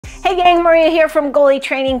Hey gang, Maria here from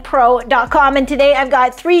goalietrainingpro.com, and today I've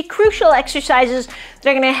got 3 crucial exercises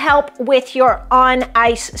that are going to help with your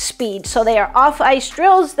on-ice speed. So they are off-ice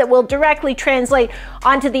drills that will directly translate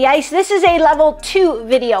onto the ice. This is a level 2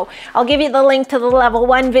 video. I'll give you the link to the level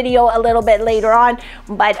 1 video a little bit later on,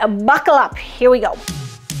 but buckle up. Here we go.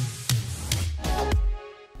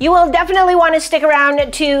 You will definitely want to stick around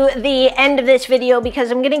to the end of this video because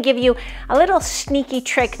I'm going to give you a little sneaky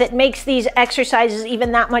trick that makes these exercises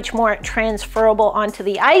even that much more transferable onto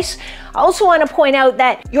the ice. I also want to point out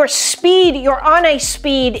that your speed, your on-ice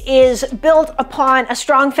speed, is built upon a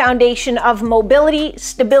strong foundation of mobility,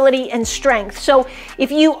 stability, and strength. So if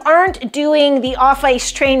you aren't doing the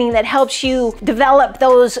off-ice training that helps you develop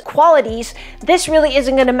those qualities, this really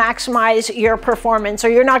isn't going to maximize your performance, or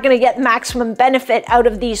you're not going to get maximum benefit out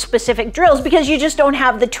of these specific drills because you just don't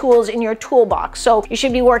have the tools in your toolbox. So you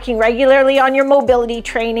should be working regularly on your mobility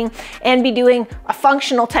training and be doing a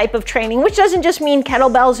functional type of training, which doesn't just mean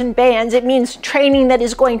kettlebells and bands. It means training that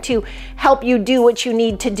is going to help you do what you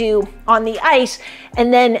need to do on the ice.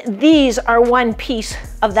 And then these are one piece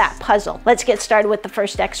of that puzzle. Let's get started with the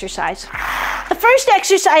first exercise. The first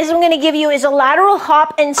exercise I'm going to give you is a lateral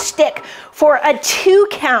hop and stick for a 2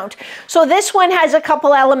 count. So this one has a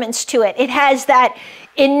couple elements to it. It has that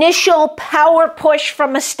initial power push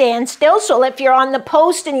from a standstill. So if you're on the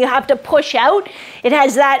post and you have to push out, it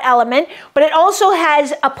has that element. But it also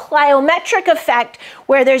has a plyometric effect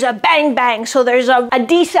where there's a bang bang. So there's a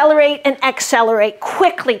decelerate and accelerate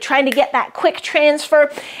quickly, trying to get that quick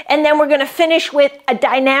transfer. And then we're going to finish with a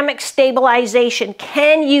dynamic stabilization.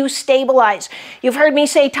 Can you stabilize? You've heard me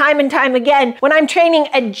say time and time again, when I'm training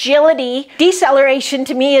agility, deceleration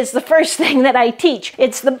to me is the first thing that I teach.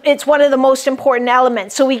 It's one of the most important elements.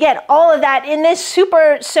 So we get all of that in this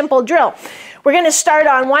super simple drill. We're going to start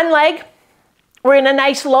on one leg. We're in a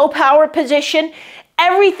nice low power position.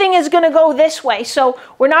 Everything is going to go this way. So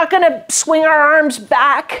we're not going to swing our arms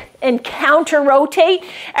back and counter rotate.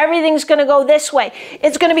 Everything's going to go this way.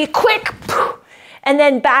 It's going to be quick and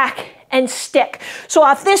then back and stick. So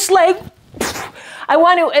off this leg, I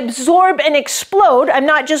want to absorb and explode. I'm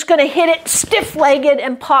not just going to hit it stiff-legged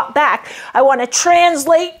and pop back. I want to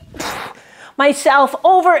translate myself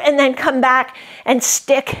over and then come back and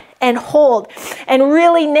stick and hold and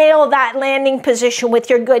really nail that landing position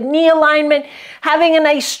with your good knee alignment, having a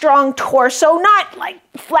nice strong torso, not like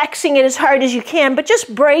flexing it as hard as you can, but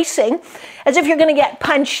just bracing as if you're going to get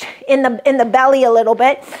punched in the belly a little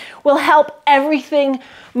bit will help everything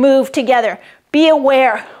move together. Be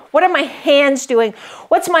aware. What are my hands doing?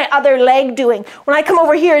 What's my other leg doing? When I come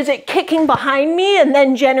over here, is it kicking behind me and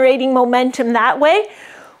then generating momentum that way?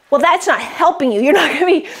 Well, that's not helping you. You're not going to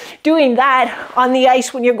be doing that on the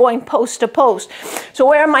ice when you're going post to post. So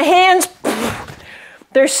where are my hands?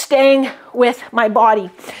 They're staying with my body.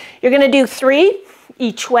 You're going to do 3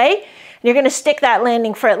 each way, and you're going to stick that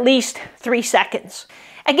landing for at least 3 seconds.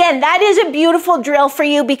 Again, that is a beautiful drill for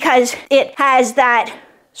you because it has that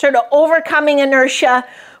sort of overcoming inertia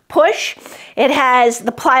push. It has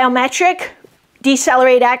the plyometric,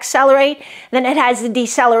 decelerate, accelerate, then it has the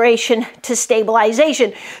deceleration to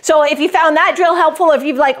stabilization. So if you found that drill helpful, if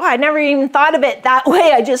you've like, oh, I never even thought of it that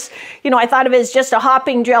way, I just, I thought of it as just a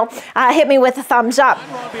hopping drill, hit me with a thumbs up.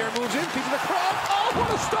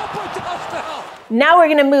 Now we're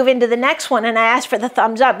going to move into the next one, and I asked for the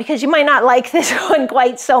thumbs up because you might not like this one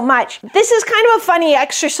quite so much. This is kind of a funny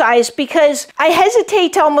exercise because I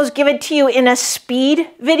hesitate to almost give it to you in a speed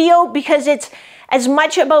video because it's as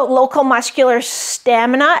much about local muscular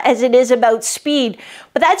stamina as it is about speed.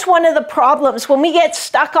 But that's one of the problems. When we get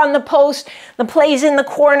stuck on the post, the play's in the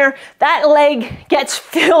corner, that leg gets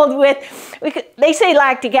filled with, they say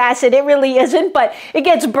lactic acid, it really isn't, but it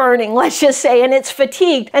gets burning, let's just say, and it's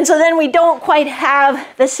fatigued. And so then we don't quite have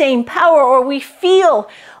the same power, or we feel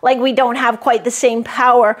like we don't have quite the same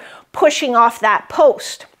power pushing off that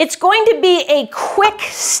post. It's going to be a quick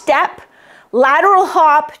step lateral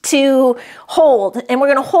hop to hold, and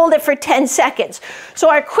we're going to hold it for 10 seconds. So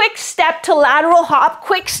our quick step to lateral hop,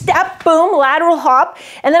 quick step, boom, lateral hop,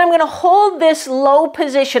 and then I'm going to hold this low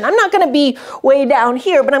position. I'm not going to be way down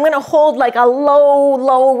here, but I'm going to hold like a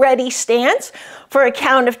low ready stance for a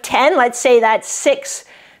count of 10. Let's say that's 6,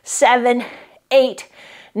 7, 8,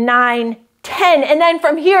 9, 10. And then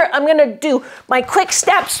from here, I'm going to do my quick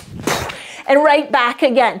steps and right back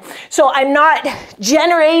again. So I'm not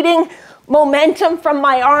generating momentum from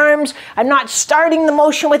my arms. I'm not starting the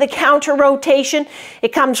motion with a counter rotation.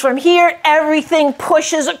 It comes from here, everything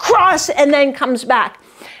pushes across and then comes back.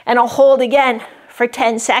 And I'll hold again for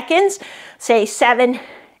 10 seconds, say 7,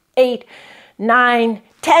 8, 9,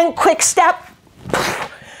 10, quick step,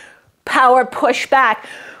 power push back.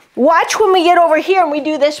 Watch when we get over here and we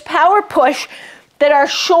do this power push that our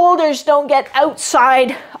shoulders don't get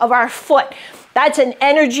outside of our foot. That's an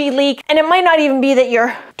energy leak, and it might not even be that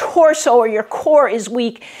your torso or your core is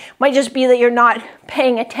weak. It might just be that you're not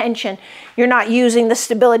paying attention. You're not using the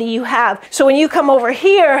stability you have. So when you come over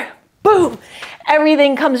here, boom,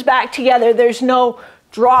 everything comes back together. There's no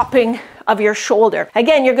dropping of your shoulder.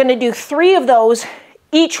 Again, you're gonna do 3 of those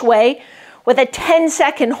each way with a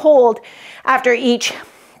 10-second hold after each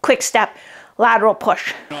quick step lateral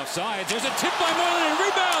push. Offside, there's a tip by Moylan and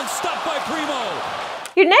rebound, stopped by Primo.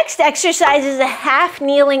 Your next exercise is a half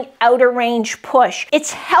kneeling outer range push.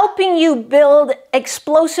 It's helping you build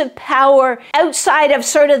explosive power outside of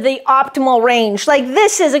sort of the optimal range. Like,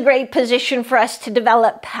 this is a great position for us to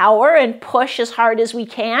develop power and push as hard as we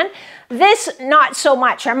can. This, not so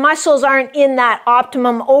much. Our muscles aren't in that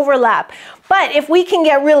optimum overlap. But if we can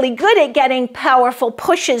get really good at getting powerful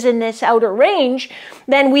pushes in this outer range,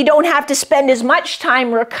 then we don't have to spend as much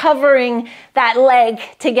time recovering that leg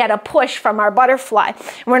to get a push from our butterfly.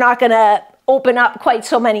 We're not gonna open up quite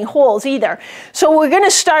so many holes either. So we're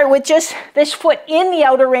gonna start with just this foot in the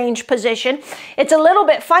outer range position. It's a little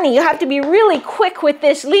bit funny. You have to be really quick with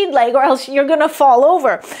this lead leg or else you're gonna fall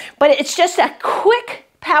over. But it's just a quick,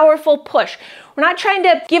 powerful push. We're not trying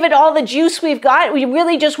to give it all the juice we've got. We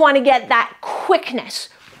really just want to get that quickness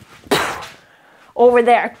over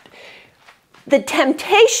there. The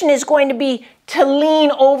temptation is going to be to lean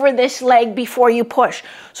over this leg before you push.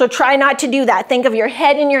 So try not to do that. Think of your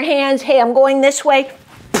head in your hands. Hey, I'm going this way.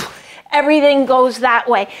 Everything goes that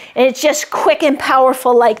way. And it's just quick and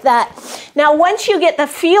powerful like that. Now, once you get the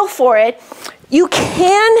feel for it, you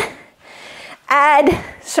can add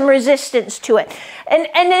some resistance to it. And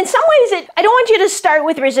in some ways, I don't want you to start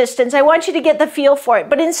with resistance. I want you to get the feel for it.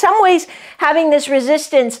 But in some ways, having this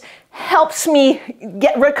resistance helps me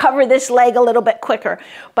recover this leg a little bit quicker.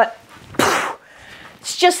 But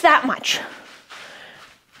it's just that much.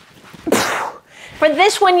 For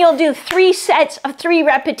this one, you'll do 3 sets of 3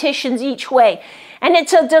 repetitions each way. And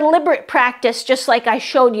it's a deliberate practice, just like I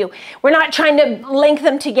showed you. We're not trying to link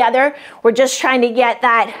them together. We're just trying to get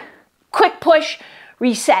that quick push,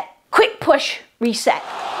 reset. Quick push, reset.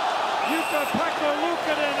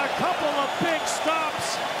 Luukkonen, a couple of big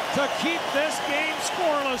stops to keep this game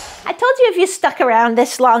scoreless. I told you if you stuck around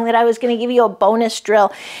this long that I was going to give you a bonus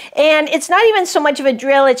drill. And it's not even so much of a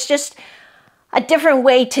drill, it's just a different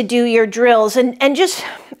way to do your drills. And just,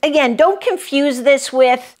 again, don't confuse this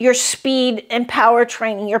with your speed and power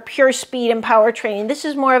training, your pure speed and power training. This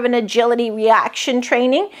is more of an agility reaction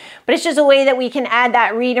training, but it's just a way that we can add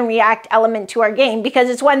that read and react element to our game, because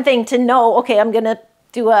it's one thing to know, okay, I'm gonna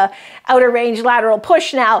do a outer range lateral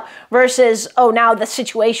push now versus, oh, now the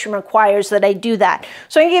situation requires that I do that.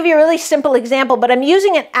 So I'm gonna give you a really simple example, but I'm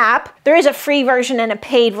using an app. There is a free version and a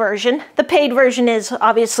paid version. The paid version is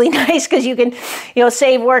obviously nice because you can,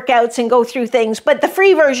 save workouts and go through things, but the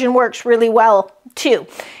free version works really well too.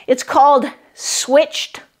 It's called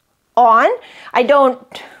Switched On. I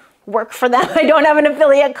don't work for them. I don't have an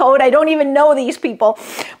affiliate code. I don't even know these people,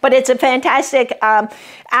 but it's a fantastic app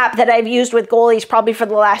that I've used with Goalies probably for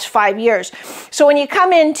the last 5 years. So when you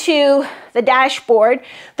come into the dashboard,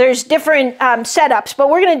 there's different setups, but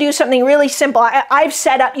we're going to do something really simple. I've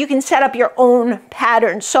set up, you can set up your own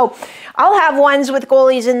patterns. So I'll have ones with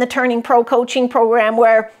Goalies in the Turning Pro coaching program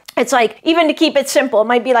where it's like, even to keep it simple, it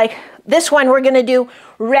might be like, this one we're gonna do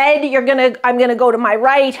red, I'm gonna go to my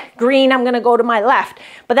right, green, I'm gonna go to my left.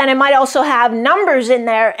 But then it might also have numbers in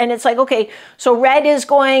there, and it's like, okay, so red is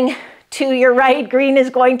going to your right, green is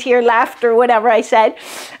going to your left, or whatever I said.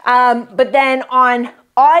 But then on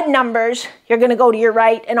odd numbers, you're gonna go to your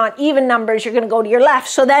right, and on even numbers, you're gonna go to your left.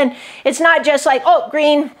 So then it's not just like, oh,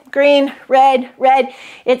 green, green, red, red.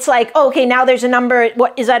 It's like, oh, okay, now there's a number,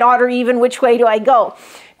 what is that, odd or even, which way do I go?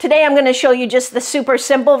 Today I'm going to show you just the super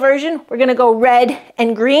simple version. We're going to go red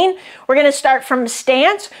and green. We're going to start from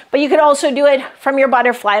stance, but you could also do it from your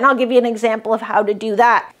butterfly, and I'll give you an example of how to do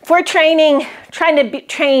that. If we're trying to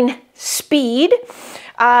train speed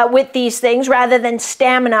with these things rather than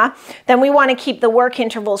stamina, then we want to keep the work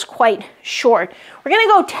intervals quite short. We're going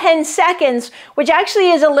to go 10 seconds, which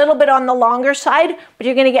actually is a little bit on the longer side, but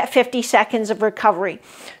you're going to get 50 seconds of recovery.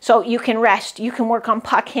 So you can rest, you can work on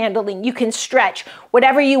puck handling, you can stretch,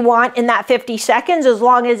 whatever you want in that 50 seconds, as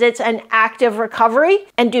long as it's an active recovery,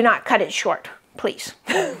 and do not cut it short, please.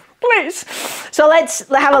 Please. So let's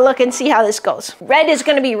have a look and see how this goes. Red is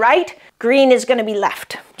going to be right, green is going to be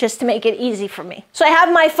left, just to make it easy for me. So I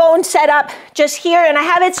have my phone set up just here, and I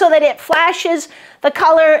have it so that it flashes the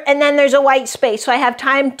color, and then there's a white space. So I have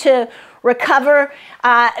time to recover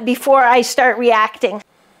before I start reacting.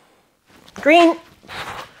 Green,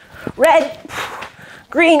 red,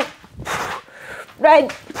 green,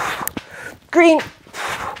 red, green,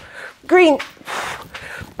 green,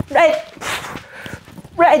 red,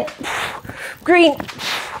 red, green,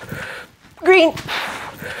 green,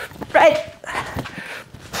 red.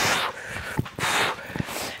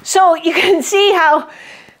 So you can see how,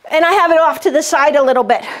 and I have it off to the side a little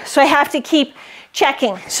bit, so I have to keep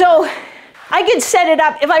checking. So I could set it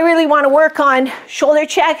up if I really want to work on shoulder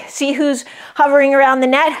check, see who's hovering around the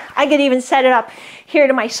net. I could even set it up here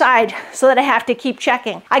to my side so that I have to keep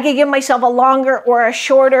checking. I could give myself a longer or a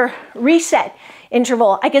shorter reset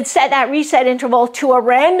interval. I could set that reset interval to a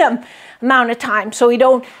random amount of time so we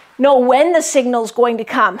don't know when the signal's going to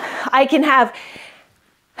come. I can have,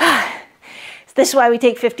 this is why we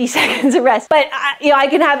take 50 seconds of rest. But I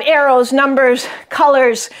can have arrows, numbers,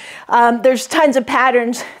 colors. There's tons of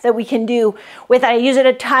patterns that we can do with it. I use it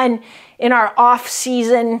a ton in our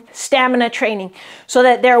off-season stamina training so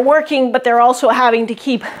that they're working, but they're also having to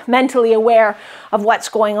keep mentally aware of what's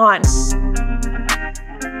going on.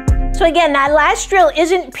 So again, that last drill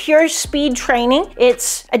isn't pure speed training,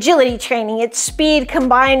 it's agility training. It's speed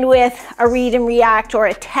combined with a read and react or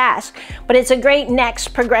a task, but it's a great next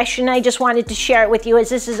progression. I just wanted to share it with you as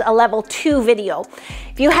this is a level 2 video.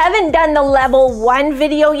 If you haven't done the level 1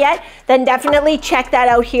 video yet, then definitely check that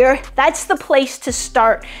out here. That's the place to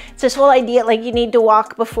start. It's this whole idea like you need to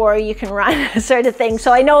walk before you can run sort of thing.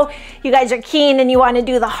 So I know you guys are keen and you want to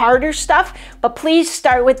do the harder stuff, but please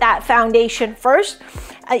start with that foundation first.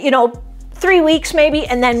 3 weeks maybe,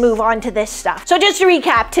 and then move on to this stuff. So just to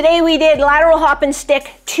recap, today we did lateral hop and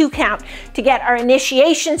stick 2 count to get our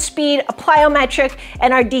initiation speed, a plyometric,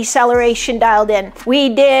 and our deceleration dialed in. We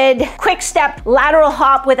did quick step lateral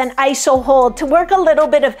hop with an IsoHold to work a little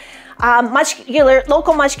bit of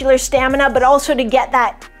local muscular stamina, but also to get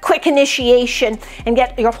that quick initiation and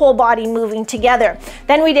get your whole body moving together.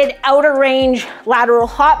 Then we did outer range lateral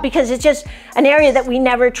hop because it's just an area that we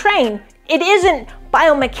never train. It isn't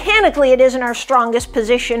biomechanically, it isn't our strongest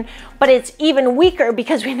position, but it's even weaker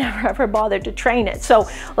because we never ever bothered to train it. So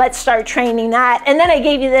let's start training that. And then I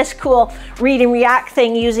gave you this cool read and react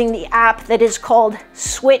thing using the app that is called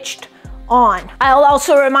Switched On. I'll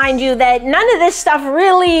also remind you that none of this stuff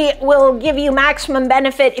really will give you maximum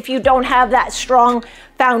benefit if you don't have that strong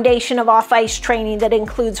foundation of off-ice training that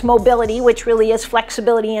includes mobility, which really is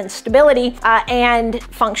flexibility and stability, and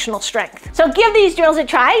functional strength. So give these drills a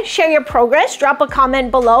try, share your progress, drop a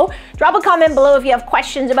comment below. Drop a comment below if you have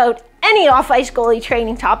questions about any off-ice goalie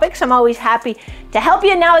training topics. I'm always happy to help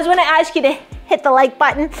you. Now is when I ask you to hit the like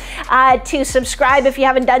button, to subscribe if you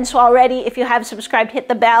haven't done so already. If you have subscribed, hit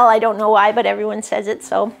the bell. I don't know why, but everyone says it,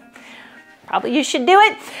 so probably you should do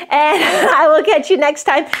it. And I will catch you next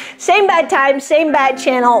time. Same bad time, same bad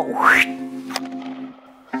channel.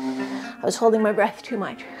 I was holding my breath too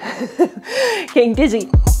much. Getting dizzy.